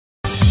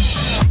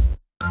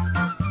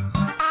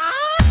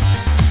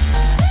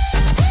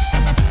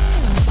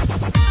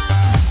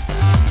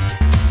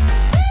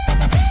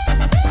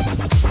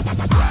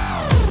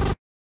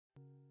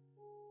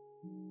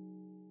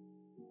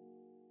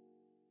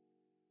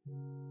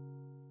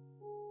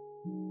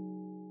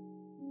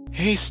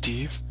Hey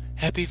Steve,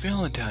 happy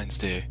Valentine's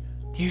Day.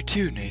 You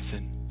too,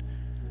 Nathan.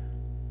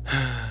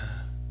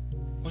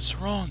 What's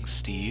wrong,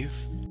 Steve?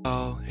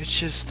 Oh, it's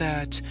just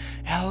that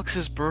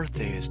Alex's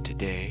birthday is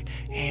today,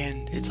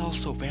 and it's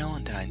also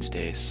Valentine's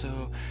Day,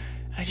 so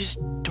I just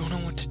don't know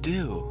what to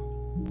do.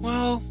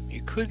 Well,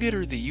 you could get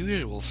her the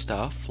usual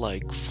stuff,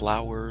 like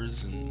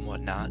flowers and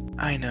whatnot.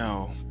 I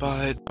know,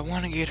 but I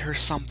want to get her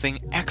something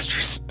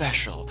extra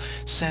special,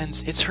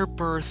 since it's her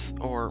birth,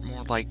 or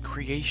more like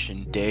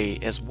creation day,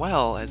 as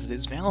well as it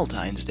is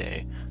Valentine's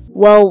Day.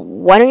 Well,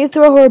 why don't you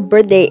throw her a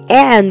birthday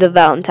and a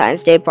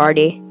Valentine's Day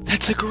party?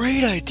 That's a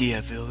great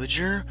idea,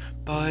 villager,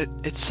 but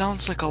it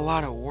sounds like a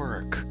lot of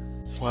work.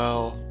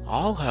 Well,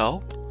 I'll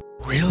help.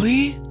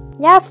 Really?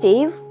 Yeah,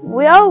 Steve,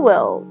 we all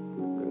will.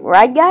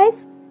 Right,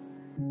 guys?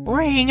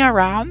 Ring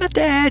around the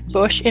dead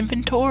bush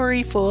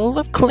inventory full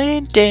of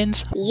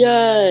Clintons.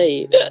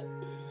 Yay!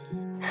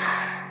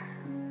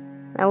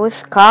 I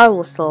wish Carl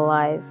was still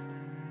alive.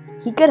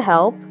 He could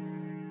help.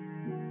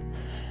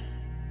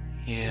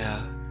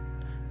 Yeah.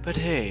 But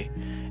hey,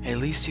 at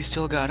least you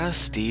still got us,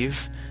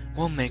 Steve.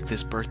 We'll make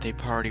this birthday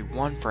party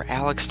one for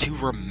Alex to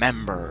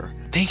remember.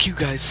 Thank you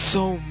guys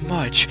so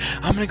much.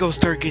 I'm gonna go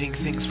start getting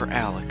things for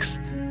Alex.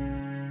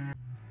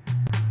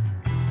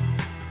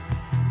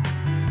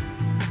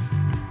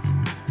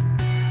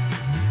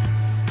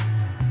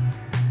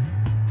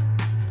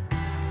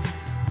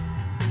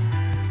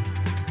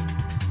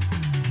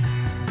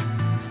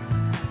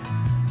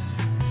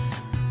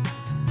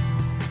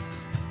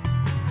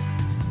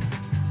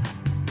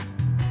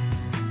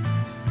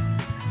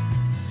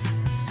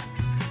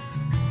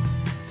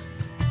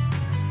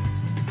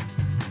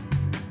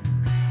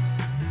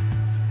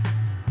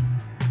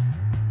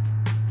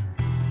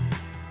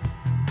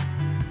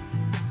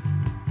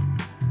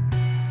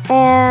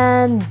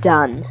 And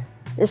done.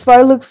 This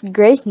part looks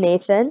great,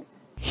 Nathan.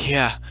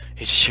 Yeah,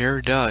 it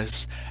sure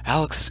does.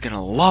 Alex is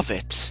gonna love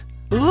it.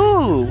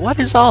 Ooh, what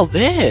is all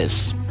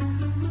this?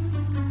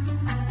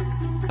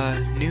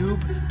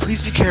 Noob,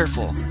 please be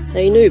careful.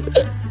 Hey noob,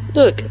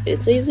 look,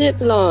 it's a zip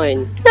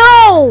line.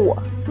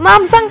 No!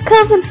 Mom's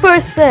uncuffing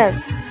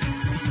person!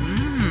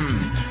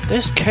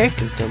 This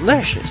cake is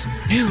delicious.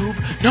 Noob,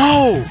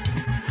 no!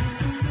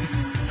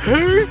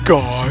 Hey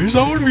guys,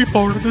 I want to be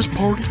part of this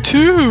party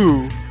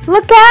too!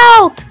 Look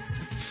out!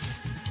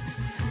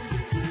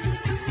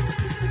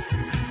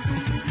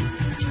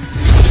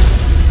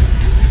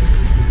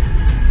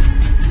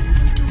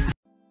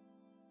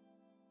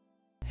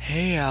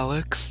 Hey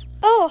Alex.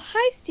 Oh,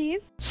 hi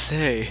Steve.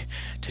 Say,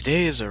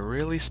 today is a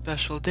really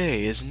special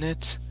day, isn't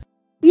it?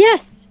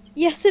 Yes,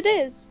 it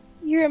is.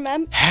 You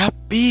remember?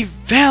 Happy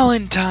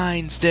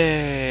Valentine's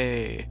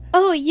Day!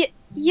 Oh,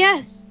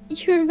 yes,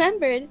 you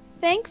remembered.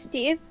 Thanks,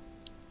 Steve.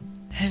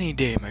 Any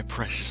day, my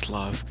precious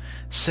love.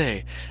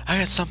 Say, I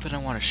got something I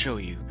want to show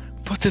you.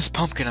 Put this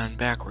pumpkin on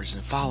backwards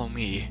and follow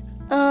me.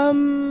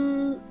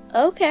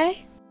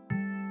 Okay.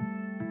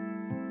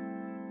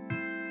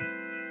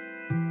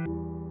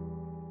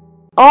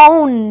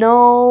 Oh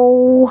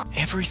no!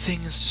 Everything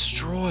is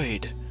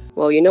destroyed.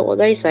 Well, you know what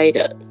they say,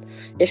 that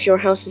if your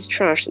house is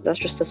trash, that's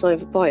just a sign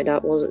of a party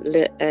that was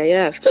lit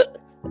AF.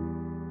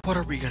 What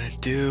are we gonna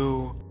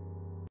do?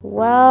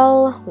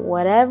 Well,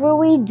 whatever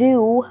we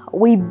do,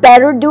 we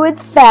better do it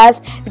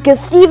fast because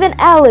Steve and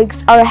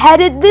Alex are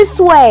headed this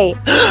way.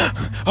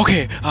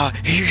 Okay,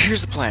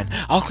 here's the plan.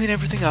 I'll clean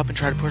everything up and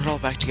try to put it all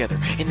back together.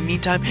 In the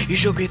meantime, you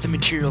should go get the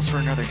materials for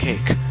another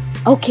cake.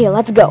 Okay,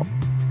 let's go.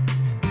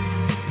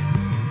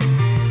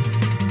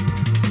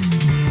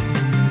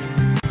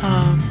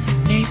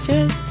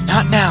 Nathan?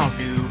 Not now,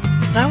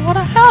 noob. I want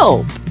to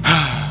help.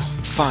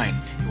 Fine.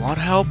 You want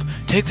help?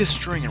 Take this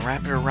string and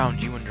wrap it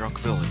around you and Drunk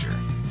Villager.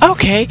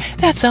 Okay,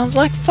 that sounds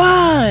like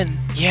fun.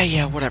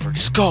 Yeah, whatever.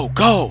 Just go.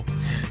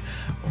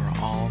 We're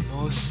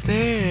almost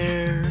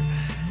there.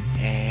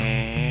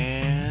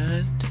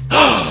 And...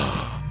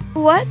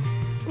 What?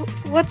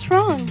 What's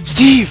wrong?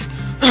 Steve!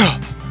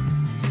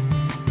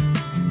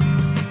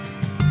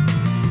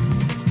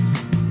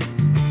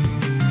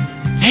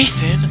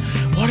 Nathan,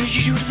 what did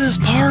you do to this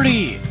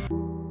party?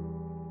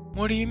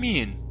 What do you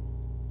mean?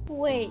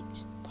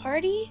 Wait,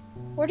 party?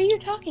 What are you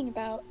talking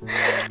about?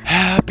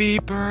 Happy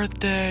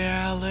birthday,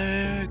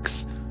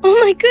 Alex! Oh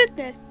my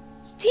goodness!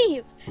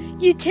 Steve,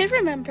 you did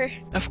remember.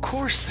 Of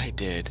course I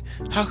did.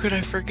 How could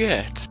I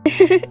forget?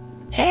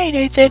 Hey,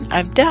 Nathan,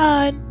 I'm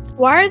done.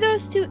 Why are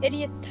those two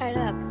idiots tied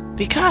up?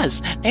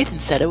 Because Nathan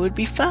said it would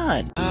be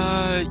fun.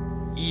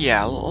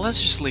 Yeah,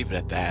 let's just leave it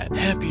at that.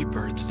 Happy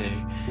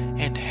birthday,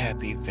 and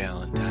happy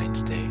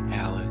Valentine's Day,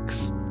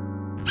 Alex.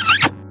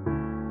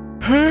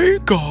 Hey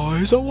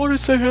guys, I want to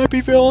say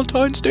happy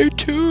Valentine's Day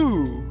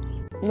too!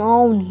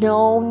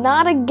 No,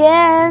 not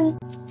again.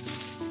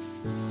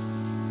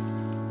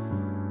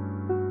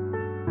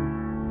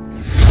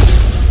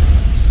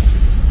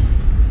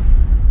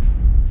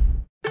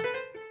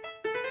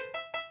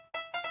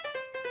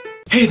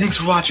 Hey, thanks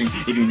for watching.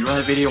 If you enjoyed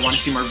the video and want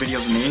to see more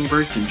videos on the Angry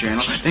Birds Team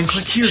channel, then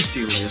click here to see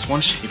the latest one.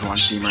 If you want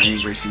to see more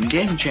Angry Birds Team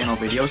Gaming channel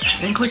videos,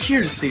 then click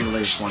here to see the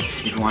latest one.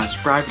 If you want to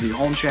subscribe to the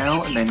home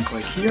channel, then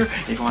click here.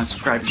 If you want to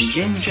subscribe to the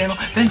gaming channel,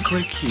 then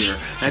click here.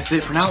 That's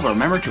it for now, but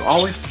remember to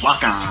always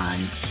flock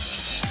on.